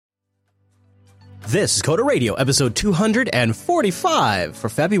This is Coda Radio, episode 245 for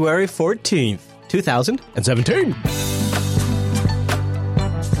February 14th, 2017.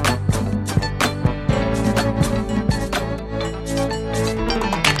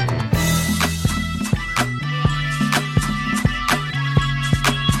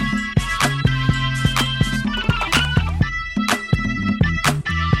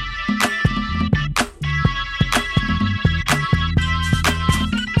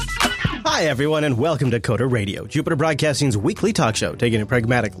 Hi, everyone, and welcome to Coda Radio, Jupiter Broadcasting's weekly talk show, taking a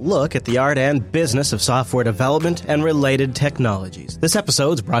pragmatic look at the art and business of software development and related technologies. This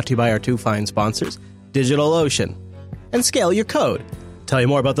episode is brought to you by our two fine sponsors, DigitalOcean and Scale Your Code. Tell you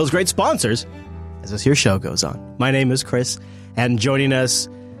more about those great sponsors as this here show goes on. My name is Chris, and joining us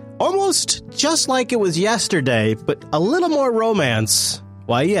almost just like it was yesterday, but a little more romance.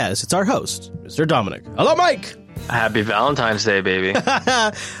 Why, yes, it's our host, Mr. Dominic. Hello, Mike! Happy Valentine's Day, baby.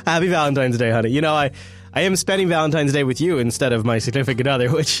 Happy Valentine's Day, honey. You know, I am spending Valentine's Day with you instead of my significant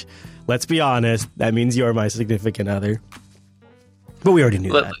other, which, let's be honest, that means you're my significant other. But we already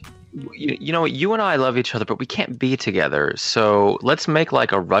knew that. You know, you and I love each other, but we can't be together. So let's make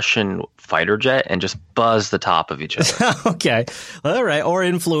like a Russian fighter jet and just buzz the top of each other. Okay. All right. Or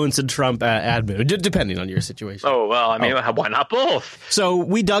influence a Trump admin, depending on your situation. Oh, well, I mean, why not both? So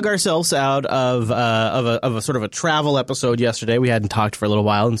we dug ourselves out of a sort of a travel episode yesterday. We hadn't talked for a little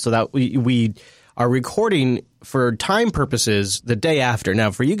while, and so that we are recording for time purposes the day after.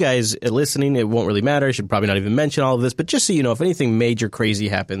 Now, for you guys listening, it won't really matter. I should probably not even mention all of this, but just so you know, if anything major crazy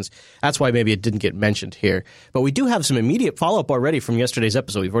happens, that's why maybe it didn't get mentioned here. But we do have some immediate follow-up already from yesterday's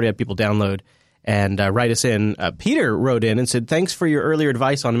episode. We've already had people download and write us in. Peter wrote in and said, thanks for your earlier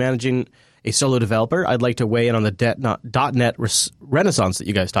advice on managing a solo developer. I'd like to weigh in on the .NET renaissance that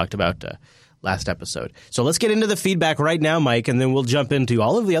you guys talked about last episode. So let's get into the feedback right now, Mike, and then we'll jump into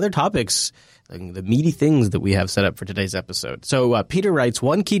all of the other topics, the meaty things that we have set up for today's episode. So Peter writes,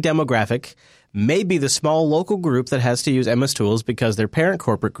 one key demographic may be the small local group that has to use MS Tools because their parent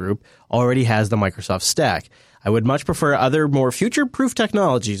corporate group already has the Microsoft stack. I would much prefer other more future-proof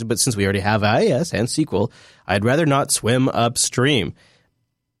technologies, but since we already have IIS and SQL, I'd rather not swim upstream.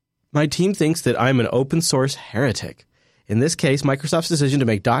 My team thinks that I'm an open-source heretic. In this case, Microsoft's decision to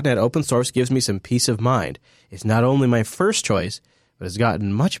make .NET open source gives me some peace of mind. It's not only my first choice, but it's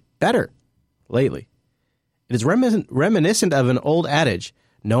gotten much better lately. It is reminiscent of an old adage,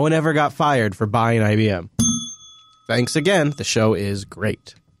 no one ever got fired for buying IBM. Thanks again. The show is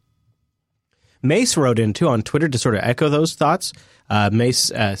great. Mace wrote in, too, on Twitter to sort of echo those thoughts.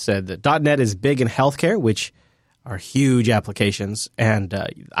 Mace said that .NET is big in healthcare, which are huge applications, and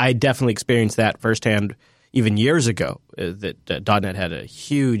I definitely experienced that firsthand even years ago, that .NET had a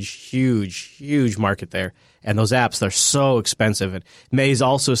huge market there, and those apps, they're so expensive. And Mays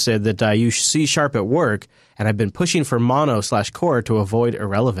also said that I use C# at work, and I've been pushing for Mono/Core to avoid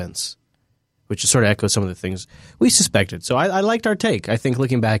irrelevance, which sort of echoes some of the things we suspected. So I liked our take. I think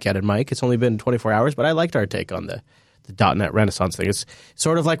looking back at it, Mike, it's only been 24 hours, but I liked our take on the .NET Renaissance thing. It's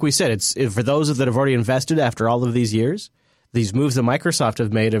sort of like we said, it's for those that have already invested after all of these years, these moves that Microsoft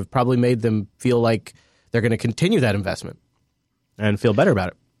have made have probably made them feel like they're going to continue that investment and feel better about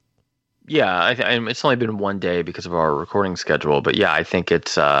it. Yeah, it's only been one day because of our recording schedule, but yeah, I think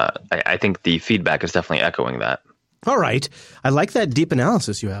it's. I think the feedback is definitely echoing that. All right, I like that deep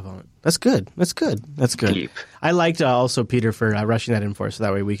analysis you have on it. That's good. Deep. I liked also Peter for rushing that in for us, so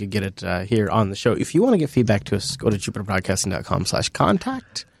that way we could get it here on the show. If you want to get feedback to us, go to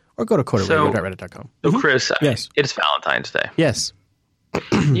jupiterbroadcasting.com/contact or go to coderadio.reddit.com. So Chris, yes, it's Valentine's Day. Yes.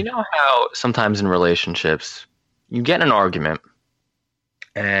 You know how sometimes in relationships you get in an argument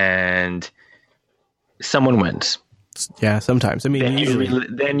and someone wins. Yeah, sometimes. I mean, then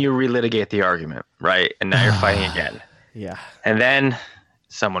you relitigate the argument, right? And now you're fighting again. Yeah. And then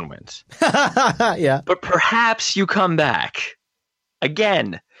someone wins. Yeah. But perhaps you come back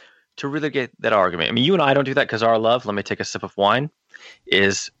again to relitigate that argument. I mean, you and I don't do that because our love, let me take a sip of wine,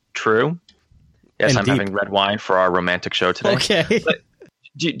 is true. Yes, and I'm deep. having red wine for our romantic show today. Okay. But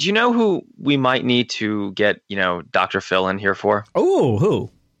do you know who we might need to get, Dr. Phil in here for? Oh, who?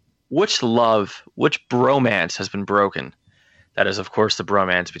 Which bromance has been broken? That is, of course, the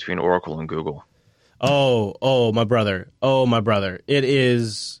bromance between Oracle and Google. Oh, my brother. It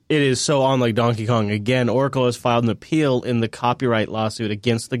is so on like Donkey Kong. Again, Oracle has filed an appeal in the copyright lawsuit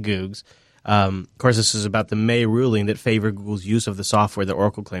against the Googs. Of course, this is about the May ruling that favored Google's use of the software that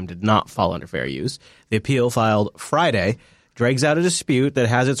Oracle claimed did not fall under fair use. The appeal filed Friday drags out a dispute that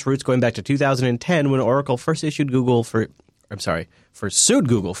has its roots going back to 2010 when Oracle first sued Google for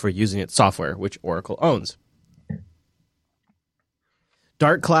using its software, which Oracle owns.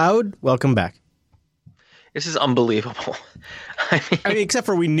 Dark Cloud, welcome back. This is unbelievable. I mean, except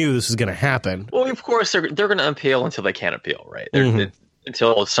for we knew this was going to happen. Well, of course they're going to appeal until they can't appeal, right?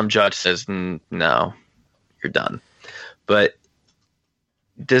 Until some judge says no, you're done. But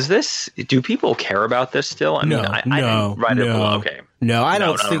do people care about this still? I mean, I didn't write it below. Okay. No, I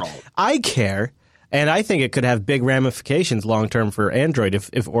don't think I care. And I think it could have big ramifications long term for Android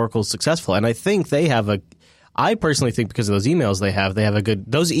if Oracle's successful. And I think I personally think because of those emails they have a good,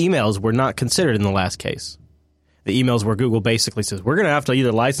 those emails were not considered in the last case. The emails where Google basically says, we're going to have to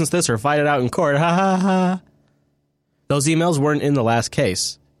either license this or fight it out in court. Ha ha ha. Those emails weren't in the last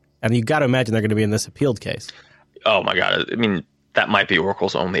case. And you got to imagine they're going to be in this appealed case. Oh my God. I mean, that might be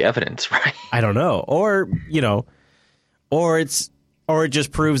Oracle's only evidence, right? I don't know. Or it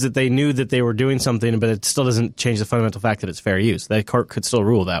just proves that they knew that they were doing something, but it still doesn't change the fundamental fact that it's fair use. The court could still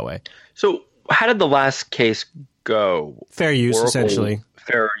rule that way. So how did the last case go? Fair use, Oracle, essentially.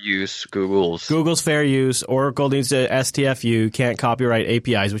 Fair use, Google's fair use. Oracle needs to STFU, can't copyright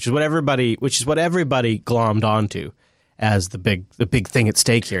APIs, which is what everybody glommed onto as the big thing at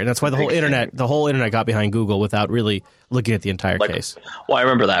stake here. And that's why the whole internet got behind Google without really looking at the entire case. Well, I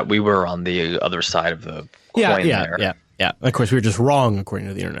remember that. We were on the other side of the coin there. Yeah. Of course, we were just wrong according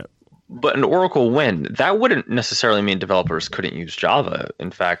to the internet. But an Oracle win, that wouldn't necessarily mean developers couldn't use Java. In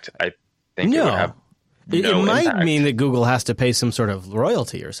fact, I think it would have no might impact. Mean that Google has to pay some sort of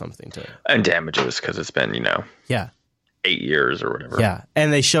royalty or something to it. And damages because it's been 8 years or whatever. Yeah,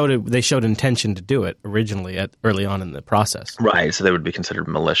 and they showed intention to do it originally early on in the process. Right, so they would be considered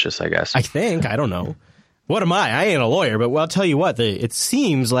malicious, I guess. I think. I don't know. What am I? I ain't a lawyer, but I'll tell you what. It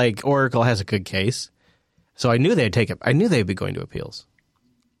seems like Oracle has a good case, so I knew they'd take it. I knew they'd be going to appeals.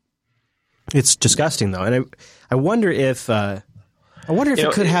 It's disgusting though, and I wonder if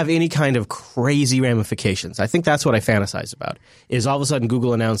it could have any kind of crazy ramifications. I think that's what I fantasize about. Is all of a sudden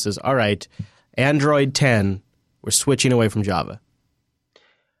Google announces, all right, Android 10. We're switching away from Java.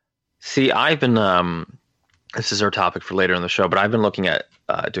 See, I've been this is our topic for later in the show, but I've been looking at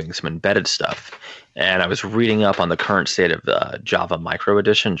doing some embedded stuff, and I was reading up on the current state of the Java Micro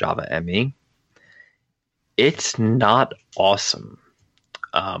Edition, Java ME. It's not awesome.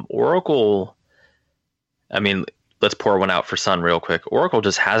 Oracle, I mean, let's pour one out for Sun real quick. Oracle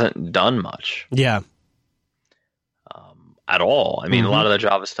just hasn't done much. Yeah. At all. I mean, a lot of the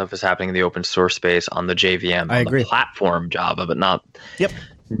Java stuff is happening in the open source space on the JVM, I agree. The platform Java, but not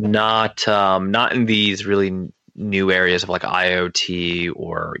in these really new areas of like IoT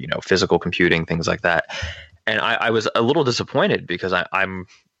or physical computing, things like that. And I was a little disappointed because I mean,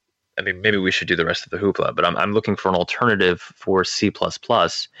 maybe we should do the rest of the hoopla, but I'm looking for an alternative for C++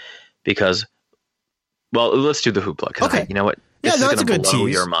 because, well, let's do the hoopla. Okay. You know what? Yeah, that's a good blow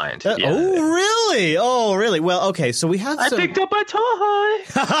tease. Your mind. Oh, really? Well, okay. So we have. I picked up my toy.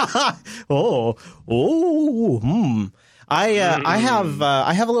 I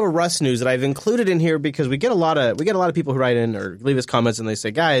have a little Rust news that I've included in here because we get a lot of people who write in or leave us comments and they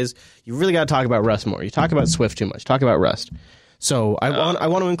say, guys, you really got to talk about Rust more. You talk about Swift too much. Talk about Rust. So I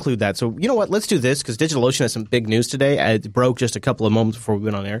want to include that. So you know what? Let's do this because DigitalOcean has some big news today. It broke just a couple of moments before we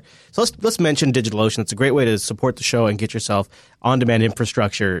went on air. So let's mention DigitalOcean. It's a great way to support the show and get yourself on-demand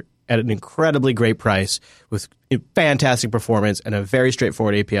infrastructure at an incredibly great price with fantastic performance and a very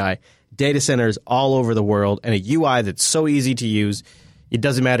straightforward API. Data centers all over the world and a UI that's so easy to use. It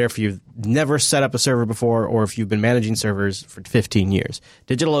doesn't matter if you've never set up a server before or if you've been managing servers for 15 years.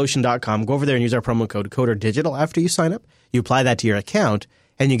 DigitalOcean.com. Go over there and use our promo code CODERDIGITAL after you sign up. You apply that to your account,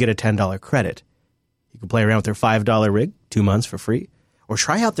 and you get a $10 credit. You can play around with their $5 rig, 2 months for free, or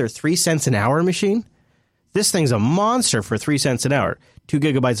try out their 3 cents an hour machine. This thing's a monster for 3 cents an hour. 2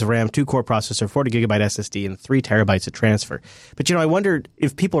 gigabytes of RAM, 2-core processor, 40 gigabyte SSD, and 3 terabytes of transfer. But, I wonder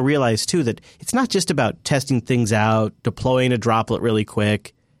if people realize, too, that it's not just about testing things out, deploying a droplet really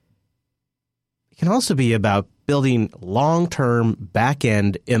quick. It can also be about building long-term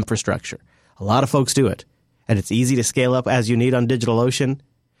back-end infrastructure. A lot of folks do it, and it's easy to scale up as you need on DigitalOcean. In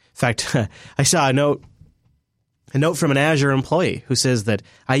fact, I saw a note from an Azure employee who says that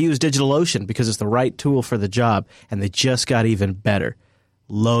I use DigitalOcean because it's the right tool for the job, and they just got even better.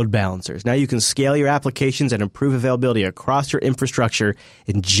 Load balancers. Now you can scale your applications and improve availability across your infrastructure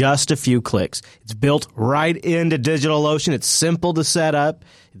in just a few clicks. It's built right into DigitalOcean. It's simple to set up.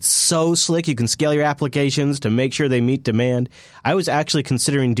 It's so slick. You can scale your applications to make sure they meet demand. I was actually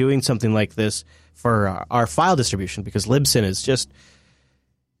considering doing something like this for our file distribution because Libsyn is just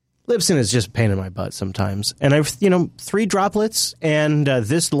a pain in my butt sometimes. And I've, 3 droplets and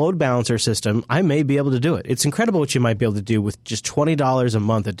this load balancer system, I may be able to do it. It's incredible what you might be able to do with just $20 a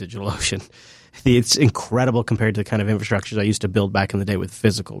month at DigitalOcean. It's incredible compared to the kind of infrastructures I used to build back in the day with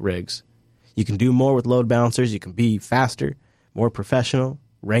physical rigs. You can do more with load balancers. You can be faster, more professional,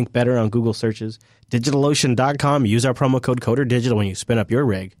 rank better on Google searches. DigitalOcean.com. Use our promo code CODERDIGITAL when you spin up your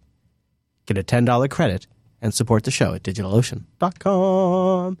rig. Get a $10 credit and support the show at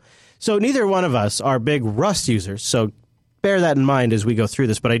DigitalOcean.com. So neither one of us are big Rust users, so bear that in mind as we go through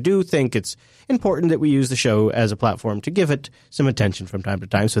this. But I do think it's important that we use the show as a platform to give it some attention from time to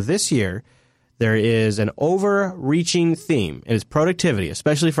time. So this year, there is an overreaching theme. It is productivity,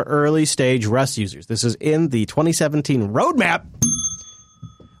 especially for early-stage Rust users. This is in the 2017 roadmap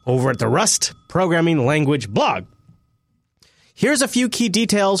over at the Rust Programming Language blog. Here's a few key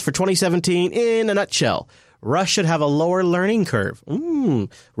details for 2017 in a nutshell. Rust should have a lower learning curve.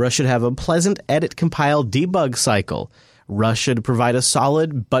 Rust should have a pleasant edit, compile, debug cycle. Rust should provide a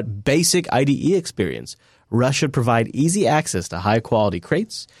solid but basic IDE experience. Rust should provide easy access to high-quality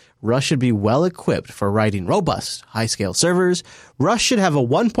crates. Rust should be well-equipped for writing robust, high-scale servers. Rust should have a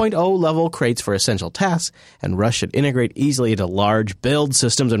 1.0 level crates for essential tasks, and Rust should integrate easily into large build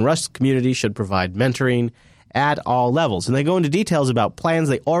systems, and Rust community should provide mentoring at all levels. And they go into details about plans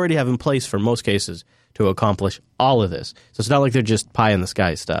they already have in place for most cases to accomplish all of this. So it's not like they're just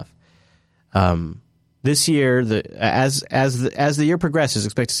pie-in-the-sky stuff. This year, as the year progresses,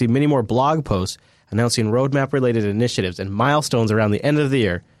 expect to see many more blog posts announcing roadmap-related initiatives and milestones around the end of the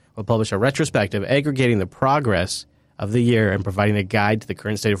year. We'll publish a retrospective aggregating the progress of the year and providing a guide to the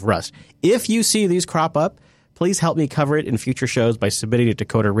current state of Rust. If you see these crop up, please help me cover it in future shows by submitting it to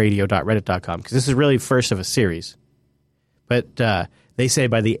coderradio.reddit.com, because this is really first of a series. But they say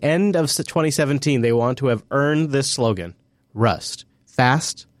by the end of 2017, they want to have earned this slogan, Rust,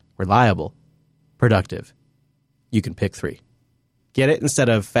 fast, reliable, productive. You can pick 3. Get it? Instead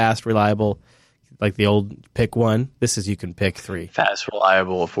of fast, reliable, like the old pick 1, this is you can pick 3. Fast,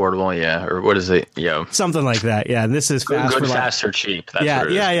 reliable, affordable, yeah. Or what is it? Yeah. Something like that, yeah. And this is fast, good, fast, or cheap. That's yeah,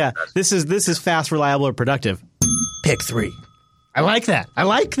 what it yeah. is. This is fast, reliable, or productive. Pick 3. I like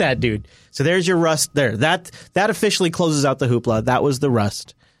that, dude. So there's your Rust there. That officially closes out the hoopla. That was the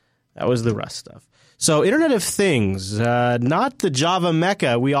Rust. Stuff. So Internet of Things, not the Java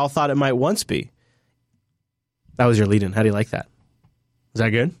mecca we all thought it might once be. That was your lead-in. How do you like that? Was that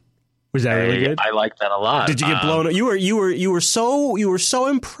good? Was that really good? I like that a lot. Did you get blown? You were so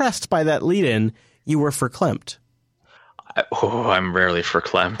impressed by that lead-in. You were verklempt. I'm rarely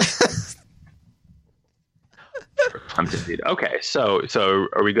verklempt. Verklempt indeed. Okay, so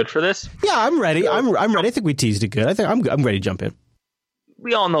are we good for this? Yeah, I'm ready. I'm ready. I think we teased it good. I think I'm ready to jump in.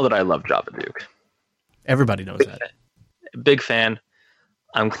 We all know that I love Java Duke. Everybody knows that. Big fan.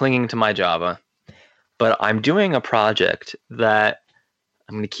 I'm clinging to my Java, but I'm doing a project that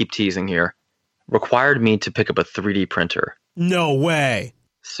I'm going to keep teasing here, required me to pick up a 3D printer. No way.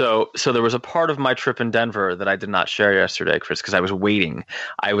 So there was a part of my trip in Denver that I did not share yesterday, Chris, because I was waiting.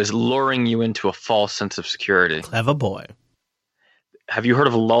 I was luring you into a false sense of security. Clever boy. Have you heard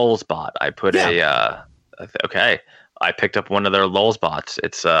of Lulzbot? I put okay. I picked up one of their Lulzbots.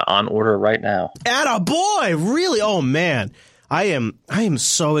 It's on order right now. Atta boy, really? Oh man, I am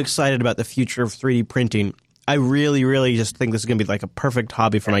so excited about the future of 3D printing. I really, really just think this is going to be like a perfect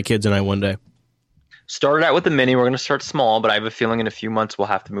hobby for my kids and I one day. Started out with the Mini. We're going to start small, but I have a feeling in a few months we'll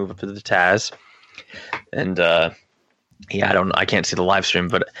have to move up to the Taz. And I can't see the live stream,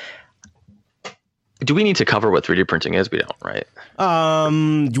 but do we need to cover what 3D printing is? We don't, right?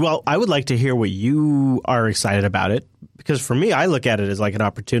 Well, I would like to hear what you are excited about it, because for me, I look at it as like an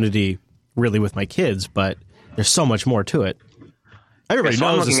opportunity really with my kids, but there's so much more to it. Everybody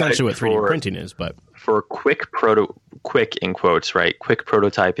knows essentially what 3D printing is, but for quick in quotes, right? Quick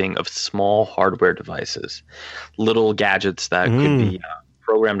prototyping of small hardware devices, little gadgets that could be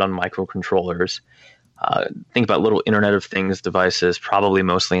programmed on microcontrollers. Think about little Internet of Things devices, probably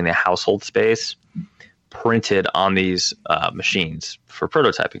mostly in the household space, printed on these machines for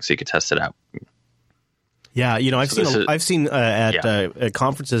prototyping, so you could test it out. Yeah, I've seen at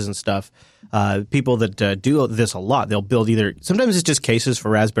conferences and stuff, people that do this a lot. They'll build sometimes it's just cases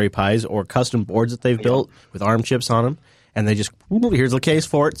for Raspberry Pis or custom boards that they've built with ARM chips on them, and they just, here's the case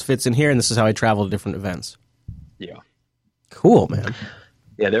for it, it fits in here, and this is how I travel to different events. Yeah. Cool, man.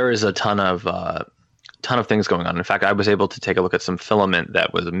 Yeah, there is a ton of things going on. In fact, I was able to take a look at some filament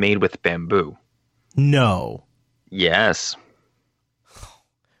that was made with bamboo. No. Yes.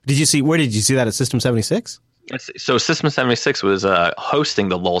 Where did you see that at System 76? So System 76 was hosting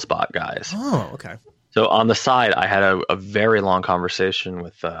the Lulzbot guys. Oh, okay. So on the side, I had a very long conversation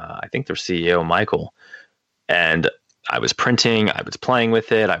with, I think their CEO, Michael. And I was printing, I was playing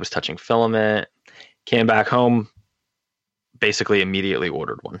with it, I was touching filament, came back home, basically immediately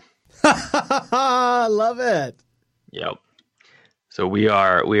ordered one. Love it. Yep. So we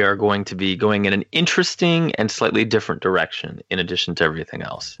are going to be going in an interesting and slightly different direction in addition to everything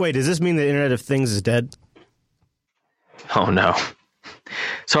else. Wait, does this mean the Internet of Things is dead? Oh no.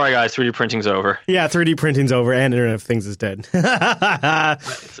 Sorry guys, 3D printing's over. Yeah, 3D printing's over and Internet of Things is dead.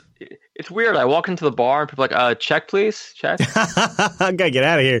 It's weird. I walk into the bar and people are like, check please, check. I gotta get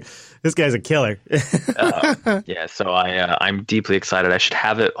out of here. This guy's a killer. Yeah, so I'm deeply excited. I should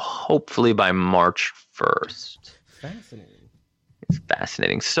have it hopefully by March 1st. Fascinating. It's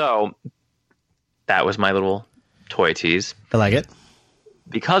fascinating. So that was my little toy tease. I like it.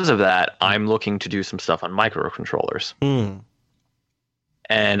 Because of that, I'm looking to do some stuff on microcontrollers.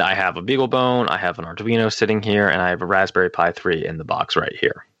 And I have a BeagleBone, I have an Arduino sitting here, and I have a Raspberry Pi 3 in the box right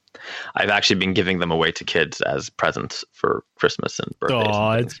here. I've actually been giving them away to kids as presents for Christmas and birthdays.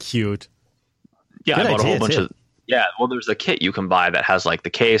 Oh, it's cute. Yeah, Good I bought a idea, whole bunch too. of... Yeah, well, there's a kit you can buy that has like the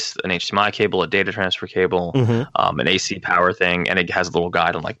case, an HDMI cable, a data transfer cable, an AC power thing, and it has a little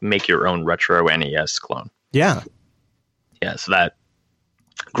guide on like make your own retro NES clone. Yeah. Yeah, so that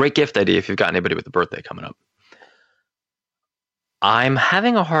great gift idea if you've got anybody with a birthday coming up. I'm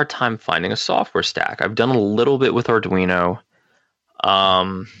having a hard time finding a software stack. I've done a little bit with Arduino.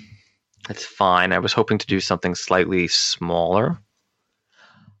 It's fine. I was hoping to do something slightly smaller.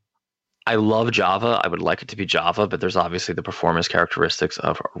 I love Java. I would like it to be Java, but there's obviously the performance characteristics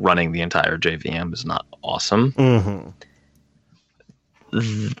of running the entire JVM is not awesome.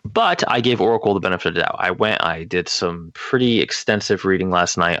 But I gave Oracle the benefit of the doubt. I did some pretty extensive reading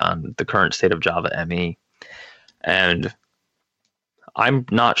last night on the current state of Java ME, and I'm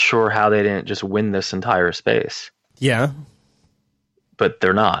not sure how they didn't just win this entire space. Yeah. But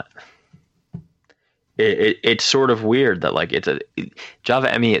they're not. It's sort of weird that like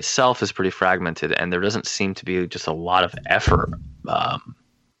Java ME itself is pretty fragmented, and there doesn't seem to be just a lot of effort by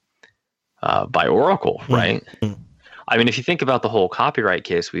Oracle, right? I mean, if you think about the whole copyright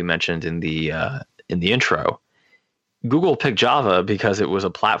case we mentioned in the intro, Google picked Java because it was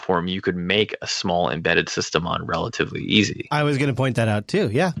a platform you could make a small embedded system on relatively easy. I was going to point that out too.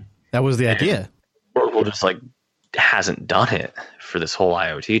 Yeah, that was the idea. Oracle just like hasn't done it for this whole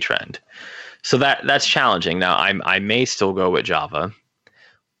IoT trend. So that's challenging. Now, I may still go with Java,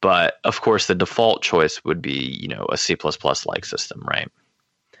 but of course the default choice would be, a C++ like system, right?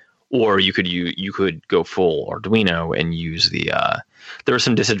 Or you could go full Arduino and use there are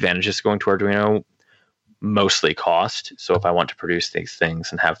some disadvantages to going to Arduino, mostly cost. So if I want to produce these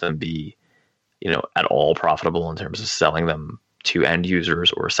things and have them be, at all profitable in terms of selling them to end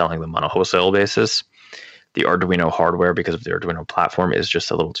users or selling them on a wholesale basis, the Arduino hardware, because of the Arduino platform, is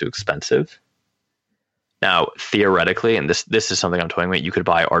just a little too expensive. Now, theoretically, and this is something I'm toying with, you could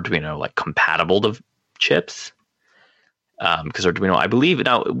buy Arduino like compatible to chips. Because Arduino, I believe,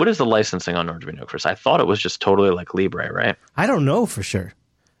 now, what is the licensing on Arduino, Chris? I thought it was just totally like Libre, right? I don't know for sure.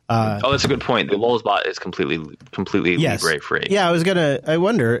 That's a good point. The Lulzbot is completely Yes. Libre free. Yeah, I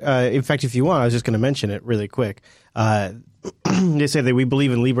wonder, in fact, if you want, I was just going to mention it really quick. They say that we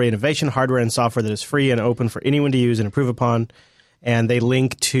believe in Libre innovation, hardware and software that is free and open for anyone to use and improve upon. And they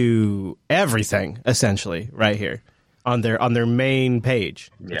link to everything, essentially, right here on their main page,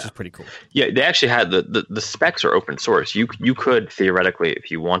 which is pretty cool. Yeah, they actually had the specs are open source. You could theoretically,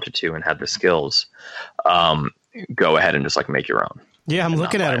 if you wanted to and had the skills, go ahead and just like make your own. Yeah, I'm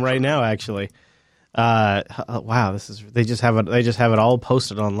looking at them right now, actually. Wow, they just have it all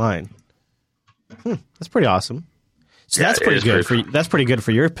posted online. That's pretty awesome. So that's pretty good that's pretty good for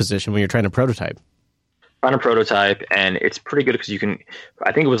your position when you're trying to prototype. Trying to prototype, and it's pretty good because you can.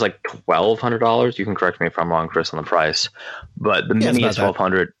 I think it was like $1,200. You can correct me if I'm wrong, Chris, on the price. But the Mini is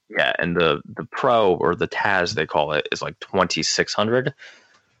 $1,200. Yeah, and the Pro or the Taz they call it is like $2,600.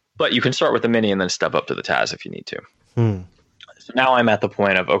 But you can start with the Mini and then step up to the Taz if you need to. So now I'm at the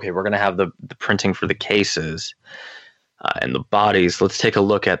point of, okay, we're going to have the printing for the cases and the bodies. Let's take a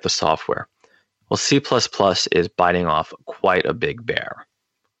look at the software. Well, C++ is biting off quite a big bear.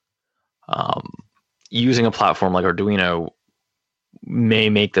 Using a platform like Arduino may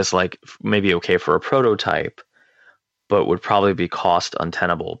make this like maybe okay for a prototype, but would probably be cost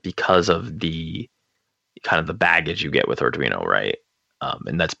untenable because of the kind of the baggage you get with Arduino, right?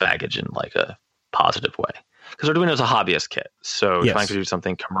 And that's baggage in like a positive way. Because Arduino is a hobbyist kit, so trying to do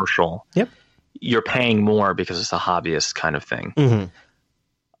something commercial, you're paying more because it's a hobbyist kind of thing.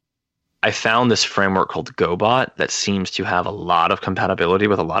 I found this framework called GoBot that seems to have a lot of compatibility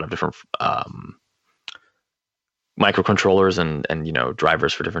with a lot of different microcontrollers and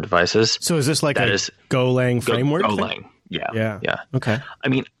drivers for different devices. So is this like a Golang framework? Golang, yeah. Okay. I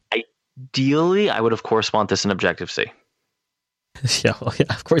mean, ideally, I would of course want this in Objective-C. Yeah,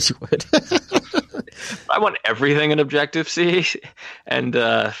 of course you would. I want everything in Objective-C, and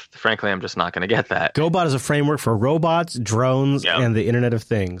frankly, I'm just not going to get that. GoBot is a framework for robots, drones, and the Internet of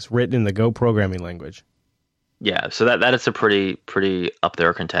Things, written in the Go programming language. Yeah, so that is a pretty up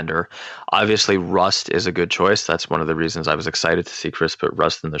there contender. Obviously, Rust is a good choice. That's one of the reasons I was excited to see Chris put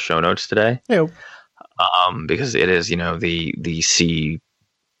Rust in the show notes today. Yeah. Because it is, the C,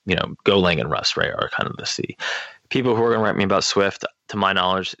 Golang and Rust, right, are kind of the C. People who are going to write me about Swift, to my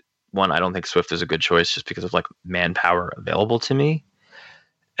knowledge, one, I don't think Swift is a good choice just because of manpower available to me.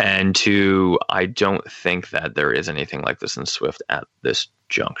 And two, I don't think that there is anything like this in Swift at this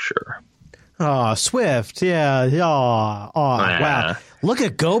juncture. Oh, Swift, yeah. Wow. Look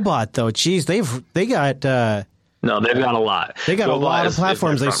at GoBot though. Jeez, they got no, they've got a lot. They got GoBot a lot of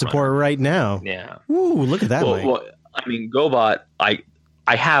platforms they support right now. Yeah. Ooh, look at that. Well, I mean, GoBot.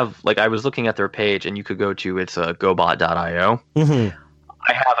 I have I was looking at their page, and you could go to gobot.io. Mm-hmm.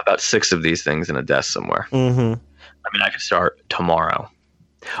 I have about 6 of these things in a desk somewhere. Mm-hmm. I mean, I could start tomorrow.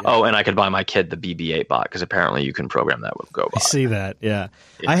 Yeah. Oh, and I could buy my kid the BB-8 bot because apparently you can program that with GoBot. I see that, yeah.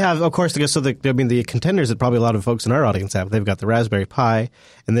 I have, of course, the contenders that probably a lot of folks in our audience have. They've got the Raspberry Pi,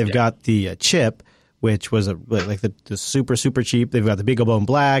 and they've got the chip, which was the super, super cheap. They've got the BeagleBone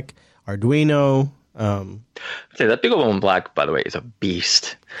Black, Arduino. That BeagleBone Black, by the way, is a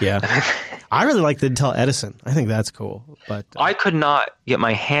beast. Yeah. I really like the Intel Edison. I think that's cool. But I could not get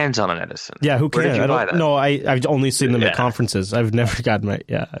my hands on an Edison. Yeah, who can? Where did you buy that? No, I've only seen them at conferences. I've never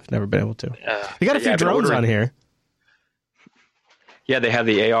I've never been able to. You got a few drones on here. Yeah, they have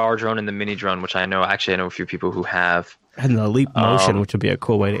the AR drone and the mini drone, which I know a few people who have. And the Leap Motion, which would be a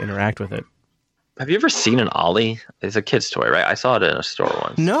cool way to interact with it. Have you ever seen an Ollie? It's a kid's toy, right? I saw it in a store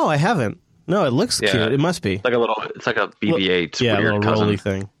once. No, I haven't. No, it looks cute. It must be. It's like a BB-8. Yeah, weird a little cousin. rolly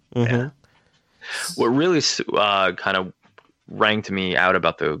thing. Mm-hmm. Yeah. What really kind of rang to me out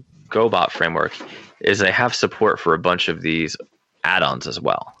about the GoBot framework is they have support for a bunch of these add-ons as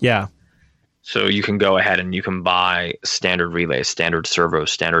well. Yeah. So you can go ahead and you can buy standard relays, standard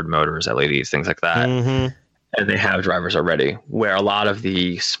servos, standard motors, LEDs, things like that. Mm-hmm. And they have drivers already, where a lot of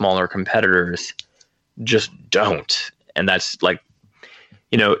the smaller competitors just don't. And that's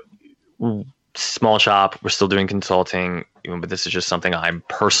small shop, we're still doing consulting, but this is just something I'm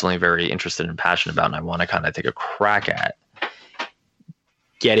personally very interested and passionate about, and I want to kind of take a crack at.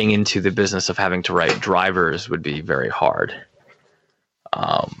 Getting into the business of having to write drivers would be very hard.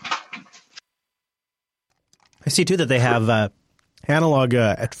 I see too that they have analog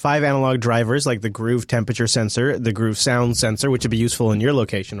 5 analog drivers, like the Groove temperature sensor, the Groove sound sensor, which would be useful in your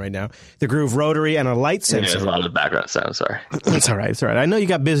location right now, the Groove rotary, and a light sensor. Yeah, there's a lot of background sound, sorry. It's all right. It's all right. I know you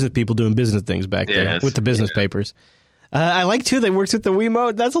got business people doing business things back there with the business papers. I like, too, they worked with the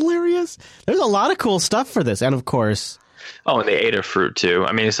Wiimote. That's hilarious. There's a lot of cool stuff for this. And, of course... Oh, and they Adafruit, too.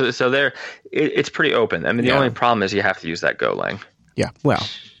 I mean, so they're it's pretty open. I mean, the only problem is you have to use that Golang. Yeah, well...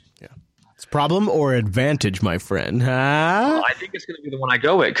 Problem or advantage, my friend? Huh? Well, I think it's going to be the one I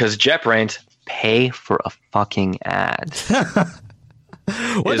go with because JetBrains pay for a fucking ad.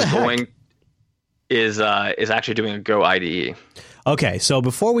 Is actually doing a Go IDE. Okay, so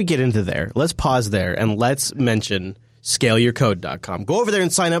before we get into there, let's pause there and let's mention ScaleYourCode.com. Go over there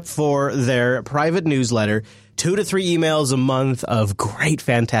and sign up for their private newsletter. 2 to 3 emails a month of great,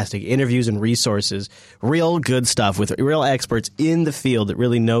 fantastic interviews and resources. Real good stuff with real experts in the field that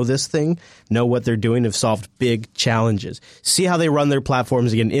really know this thing, know what they're doing, have solved big challenges. See how they run their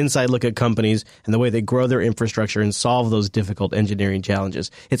platforms, get an inside look at companies and the way they grow their infrastructure and solve those difficult engineering challenges.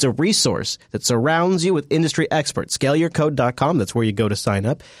 It's a resource that surrounds you with industry experts. ScaleYourCode.com, that's where you go to sign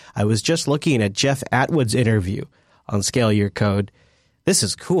up. I was just looking at Jeff Atwood's interview on Scale Your Code. This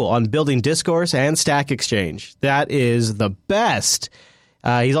is cool, on building Discourse and Stack Exchange. That is the best.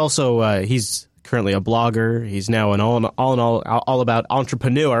 He's also he's currently a blogger. He's now an all about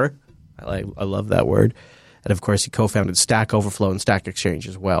entrepreneur. I love that word. And of course, he co-founded Stack Overflow and Stack Exchange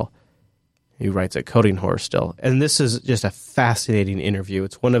as well. He writes at Coding Horse still. And this is just a fascinating interview.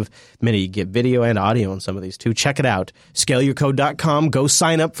 It's one of many. You get video and audio on some of these too. Check it out. ScaleYourCode.com. Go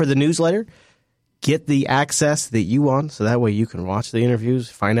sign up for the newsletter. Get the access that you want, so that way you can watch the interviews,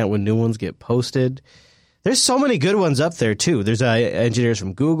 find out when new ones get posted. There's so many good ones up there, too. There's engineers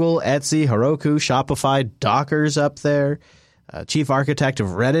from Google, Etsy, Heroku, Shopify, Docker's up there. Chief architect of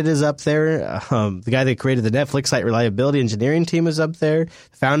Reddit is up there. The guy that created the Netflix site reliability engineering team is up there.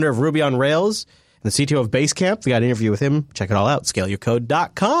 The founder of Ruby on Rails and the CTO of Basecamp. We got an interview with him. Check it all out.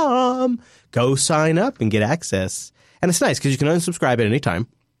 ScaleYourCode.com. Go sign up and get access. And it's nice because you can unsubscribe at any time.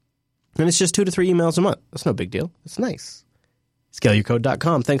 And it's just 2 to 3 emails a month. That's no big deal. It's nice.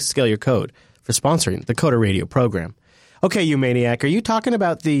 ScaleYourCode.com. Thanks to Scale Your Code for sponsoring the Coder Radio program. Okay, you maniac. Are you talking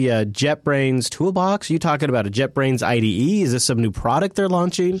about the JetBrains Toolbox? Are you talking about a JetBrains IDE? Is this some new product they're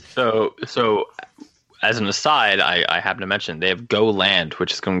launching? So as an aside, I happen to mention they have GoLand,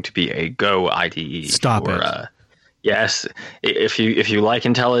 which is going to be a Go IDE. Stop it. Yes, if you like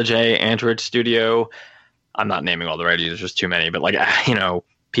IntelliJ, Android Studio, I'm not naming all the IDEs, there's just too many, but like,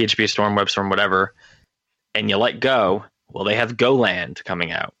 PHP Storm, WebStorm, whatever, and you like Go, well, they have GoLand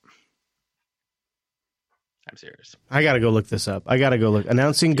coming out. I'm serious. I got to go look this up.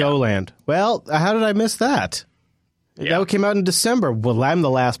 Announcing GoLand. Well, how did I miss that? Yeah. That came out in December. Well, I'm the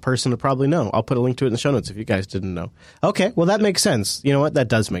last person to probably know. I'll put a link to it in the show notes if you guys didn't know. Okay, well, that makes sense. You know what? That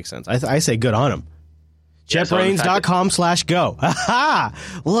does make sense. I say good on them. JetBrains.com/go.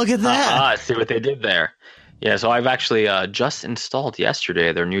 Aha! Look at that. See what they did there. Yeah, so I've actually just installed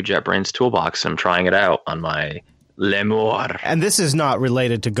yesterday their new JetBrains Toolbox. I'm trying it out on my Lemur. And this is not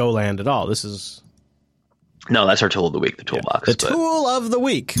related to GoLand at all. This is... No, that's our tool of the week, the Toolbox. The tool of the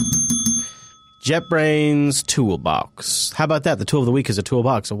week. JetBrains Toolbox. How about that? The tool of the week is a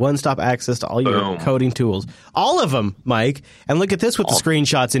toolbox, a one-stop access to all your coding tools. All of them, Mike. And look at this with the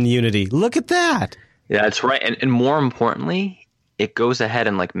screenshots in Unity. Look at that. Yeah, that's right. And more importantly, it goes ahead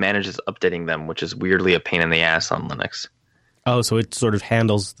and like manages updating them, which is weirdly a pain in the ass on Linux. Oh, so it sort of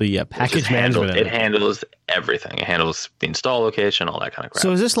handles the package management. It handles everything. It handles the install location, all that kind of crap.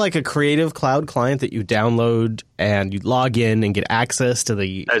 So is this like a Creative Cloud client that you download and you log in and get access to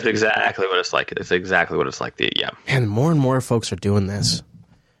the... That's exactly what it's like. It's exactly what it's like. And more folks are doing this.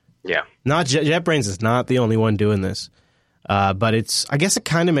 Yeah. Not JetBrains is not the only one doing this. But it's, I guess it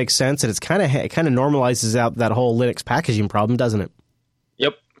kind of makes sense, and it kind of normalizes out that whole Linux packaging problem, doesn't it?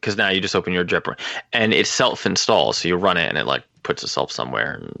 Yep, because now you just open your JetBrains, and it self-installs, so you run it, and it like puts itself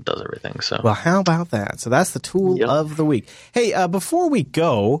somewhere and does everything. So, well, how about that? So that's the tool of the week. Hey, before we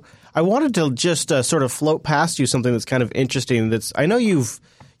go, I wanted to just sort of float past you something that's kind of interesting. That's I know you've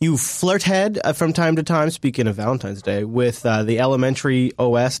flirted from time to time. Speaking of Valentine's Day, with the Elementary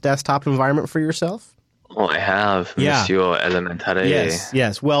OS desktop environment for yourself. Oh, I have. Missio Elementare.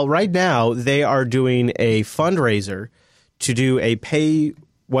 Yes. Well, right now they are doing a fundraiser to do a pay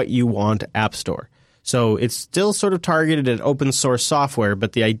what you want app store. So it's still sort of targeted at open source software,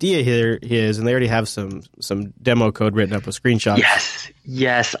 but the idea here is, and they already have some demo code written up with screenshots.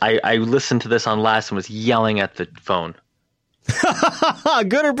 Yes. I listened to this on last and was yelling at the phone.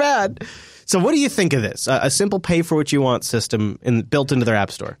 Good or bad? So what do you think of this? A simple pay for what you want system built into their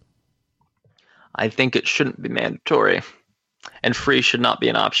app store. I think it shouldn't be mandatory, and free should not be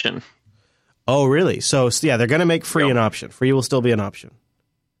an option. Oh, really? So yeah, they're going to make free an option. Free will still be an option.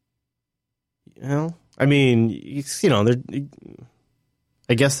 Well, I mean,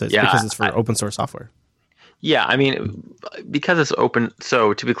 I guess that's because it's for open source software. Yeah, I mean, because it's open.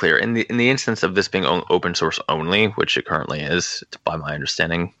 So to be clear, in the instance of this being open source only, which it currently is, by my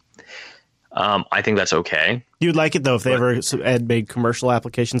understanding, I think that's okay. You'd like it, though, if they ever had made commercial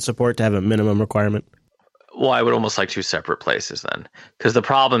application support to have a minimum requirement? Well, I would almost like two separate places then. Because the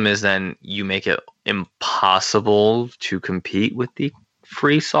problem is then you make it impossible to compete with the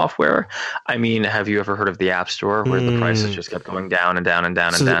free software. I mean, have you ever heard of the App Store where the prices just kept going down and down and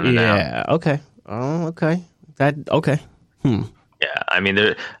down and down and down? Yeah, okay. Oh, okay. Okay. Yeah, I mean,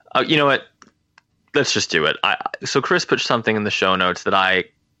 you know what? Let's just do it. So Chris put something in the show notes that I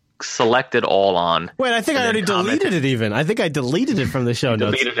selected all on. Wait, I think I already deleted it even. I think I deleted it from the show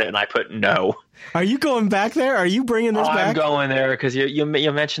notes. Deleted it and I put no. Are you going back there? Are you bringing this back? I'm going there because you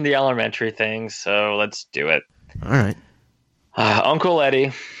mentioned the elementary thing, so let's do it. All right. Uncle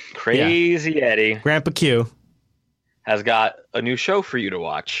Eddie, Crazy Eddie, Grandpa Q, has got a new show for you to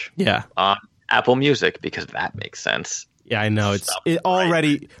watch. Yeah. On Apple Music, because that makes sense. Yeah, I know. It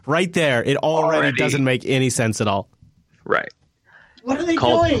already right there. It already doesn't make any sense at all. Right. What are they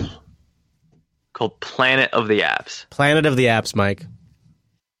doing? Called Planet of the Apps. Planet of the Apps, Mike.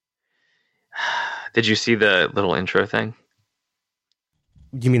 Did you see the little intro thing?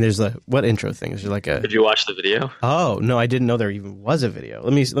 You mean there's what intro thing? Is there like a? Did you watch the video? Oh no, I didn't know there even was a video.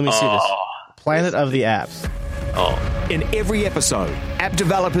 Let me see this. Planet of the Apps. In every episode, app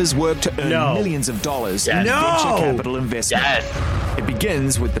developers work to earn millions of dollars in venture capital investment. Yes. It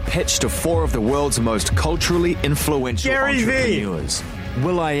begins with the pitch to 4 of the world's most culturally influential entrepreneurs.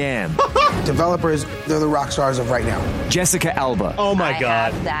 Will.i.am. Developers, they're the rock stars of right now. Jessica Alba. Oh my God. I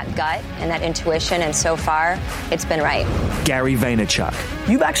have that gut and that intuition, and so far, it's been right. Gary Vaynerchuk.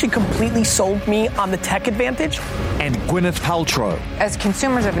 You've actually completely sold me on the tech advantage. And Gwyneth Paltrow. As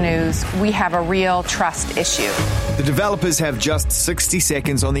consumers of news, we have a real trust issue. The developers have just 60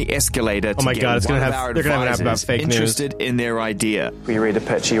 seconds on the escalator to get one of our they're gonna have an app about fake news. interested in their idea. Were you ready to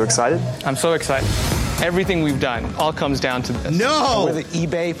pitch? Are you excited? I'm so excited. Everything we've done all comes down to this. No! We're the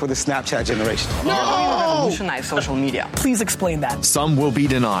eBay for the Snapchat generation. No! Revolutionize social media. Please explain that. Some will be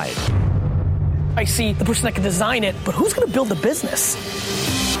denied. I see the person that can design it, but who's going to build the business?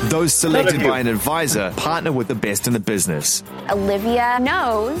 Those selected by an advisor partner with the best in the business. Olivia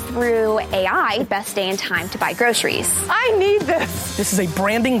knows through AI the best day and time to buy groceries. I need this. This is a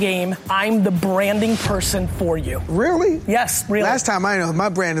branding game. I'm the branding person for you. Really? Yes, really. Last time I know, my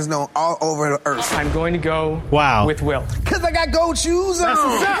brand is known all over the earth. I'm going to go with Will. Because I got gold shoes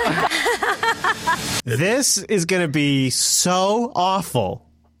on. This is going to be so awful.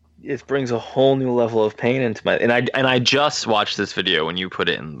 It brings a whole new level of pain into my and I just watched this video when you put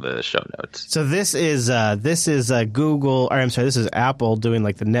it in the show notes. So this is Google, or I'm sorry, this is Apple doing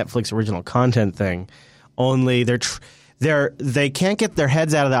like the Netflix original content thing. Only they can't get their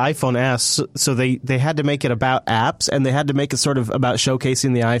heads out of the iPhone ass, so they had to make it about apps, and they had to make it sort of about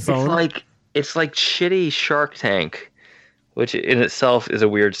showcasing the iPhone. It's like shitty Shark Tank, which in itself is a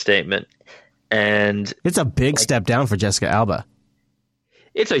weird statement, and it's a big step down for Jessica Alba.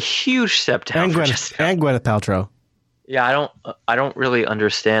 It's a huge step down and Gwyneth Paltrow. Yeah, I don't really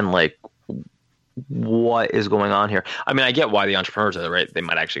understand like what is going on here. I mean, I get why the entrepreneurs are right; they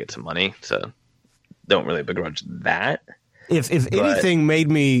might actually get some money, so don't really begrudge that. If anything made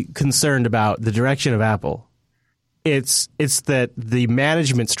me concerned about the direction of Apple, it's that the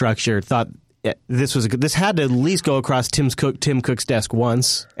management structure thought this had to at least go across Tim Cook's desk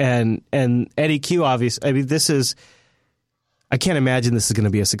once, and Eddie Q. Obviously, I mean, this is. I can't imagine this is going to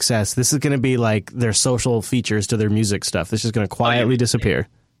be a success. This is going to be like their social features to their music stuff. This is going to quietly disappear.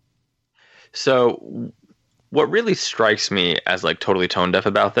 So what really strikes me as like totally tone deaf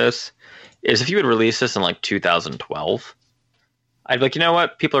about this is if you had released this in like 2012, I'd be like, you know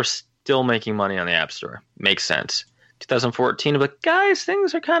what? People are still making money on the App Store. Makes sense. 2014, I'd be like, guys,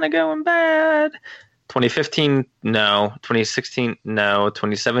 things are kind of going bad. 2015, no. 2016, no.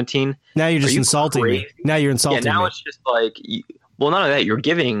 2017. Now you're just insulting me. Now you're insulting me. Yeah, now it's just like, well, none of that. You're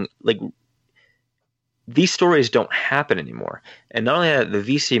giving, like, these stories don't happen anymore. And not only that, the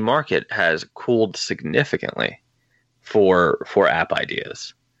VC market has cooled significantly for app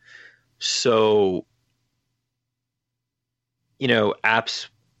ideas. So, you know, apps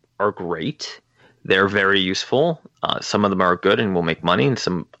are great. They're very useful. Some of them are good and will make money,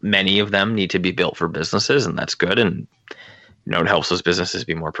 and many of them need to be built for businesses, and that's good. And you know, it helps those businesses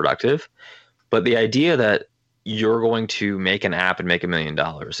be more productive. But the idea that you're going to make an app and make $1 million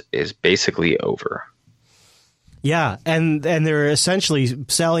is basically over. Yeah, and they're essentially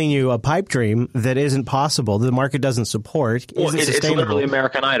selling you a pipe dream that isn't possible. The market doesn't support. Isn't sustainable. It's literally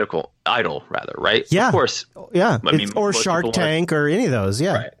American Idol, rather, right? Yeah, of course. Yeah, or Shark Tank or any of those.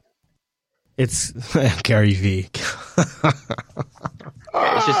 Yeah. Right. It's Gary V.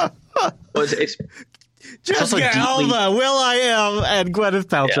 It's Jessica Alba, Will.i.am, and Gwyneth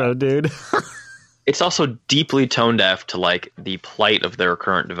Paltrow, dude. It's also deeply tone deaf to like the plight of their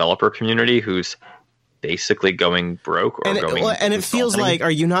current developer community, who's basically going broke or going. And it feels like,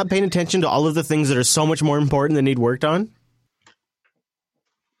 are you not paying attention to all of the things that are so much more important that need worked on?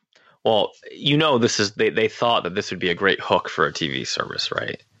 Well, you know, this is they thought that this would be a great hook for a TV service,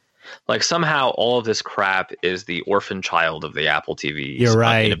 right? Like somehow all of this crap is the orphan child of the Apple TV's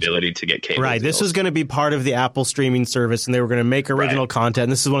inability to get cable. Right. Deals. This was going to be part of the Apple streaming service, and they were going to make original content.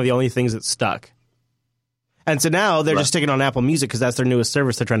 And this is one of the only things that stuck. And so now they're just sticking on Apple Music because that's their newest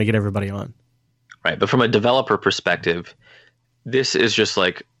service they're trying to get everybody on. Right. But from a developer perspective, this is just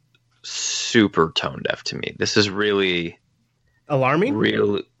like super tone deaf to me. This is really alarming.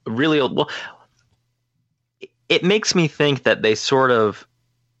 Really, well, it makes me think that they sort of,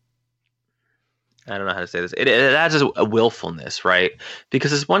 I don't know how to say this. It adds a willfulness, right?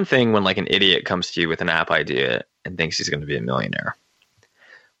 Because it's one thing when like an idiot comes to you with an app idea and thinks he's going to be a millionaire.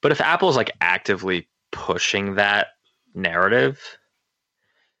 But if Apple's like actively pushing that narrative,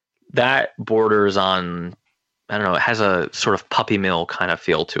 that borders on, I don't know, it has a sort of puppy mill kind of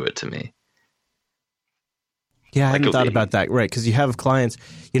feel to it to me. Yeah, I hadn't thought about that. Right, because you have clients.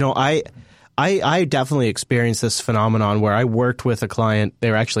 You know, I definitely experienced this phenomenon where I worked with a client.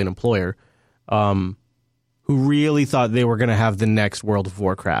 They were actually an employer who really thought they were going to have the next World of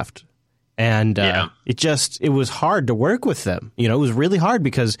Warcraft. And it was hard to work with them. You know, it was really hard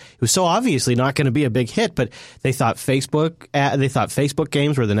because it was so obviously not going to be a big hit. But they thought Facebook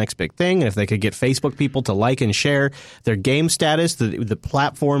games were the next big thing, and if they could get Facebook people to like and share their game status, the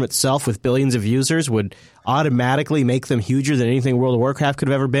platform itself with billions of users would automatically make them huger than anything World of Warcraft could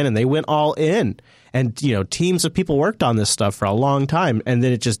have ever been. And they went all in, and you know, teams of people worked on this stuff for a long time, and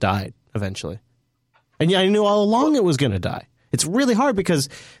then it just died eventually. And yeah, I knew all along it was going to die. It's really hard because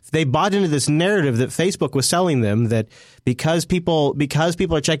they bought into this narrative that Facebook was selling them, that because people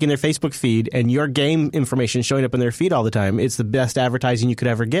are checking their Facebook feed and your game information showing up in their feed all the time, it's the best advertising you could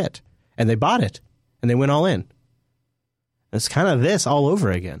ever get. And they bought it, and they went all in. It's kind of this all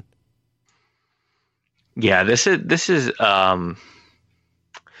over again. Yeah, this is again,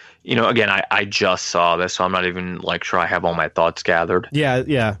 I just saw this, so I'm not even sure I have all my thoughts gathered.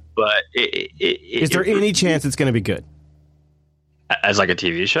 Yeah. But is there any chance it's going to be good? As a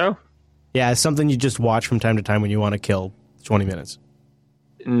TV show? Yeah, it's something you just watch from time to time when you want to kill 20 minutes.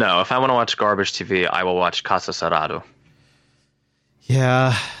 No, if I want to watch garbage TV, I will watch Casa Cerrado.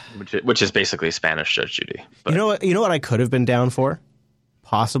 Yeah. Which is basically Spanish Judge Judy. But. You know what I could have been down for?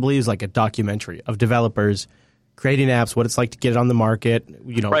 Possibly is a documentary of developers creating apps, what it's like to get it on the market.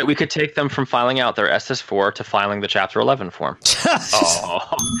 Right, we could take them from filing out their SS4 to filing the Chapter 11 form.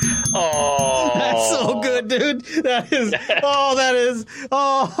 Oh, that's so good, dude. That is.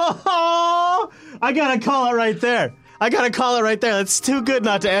 I gotta call it right there. That's too good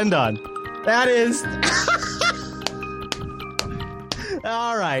not to end on. That is.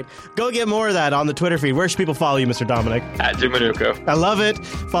 All right. Go get more of that on the Twitter feed. Where should people follow you, Mr. Dominic? At Dumanuko. I love it.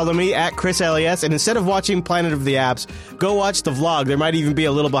 Follow me at Chris LES. And instead of watching Planet of the Apps, go watch the vlog. There might even be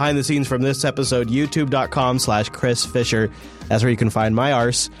a little behind the scenes from this episode. YouTube.com/Chris Fisher. That's where you can find my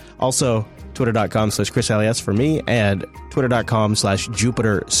arse. Also, Twitter.com/Chris LES for me, and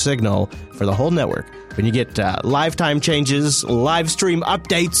Twitter.com/Jupiter Signal for the whole network. When you get live time changes, live stream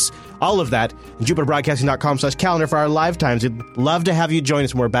updates, all of that, and JupiterBroadcasting.com/calendar for our live times. We'd love to have you join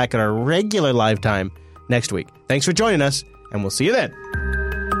us when we're back at our regular live time next week. Thanks for joining us, and we'll see you then.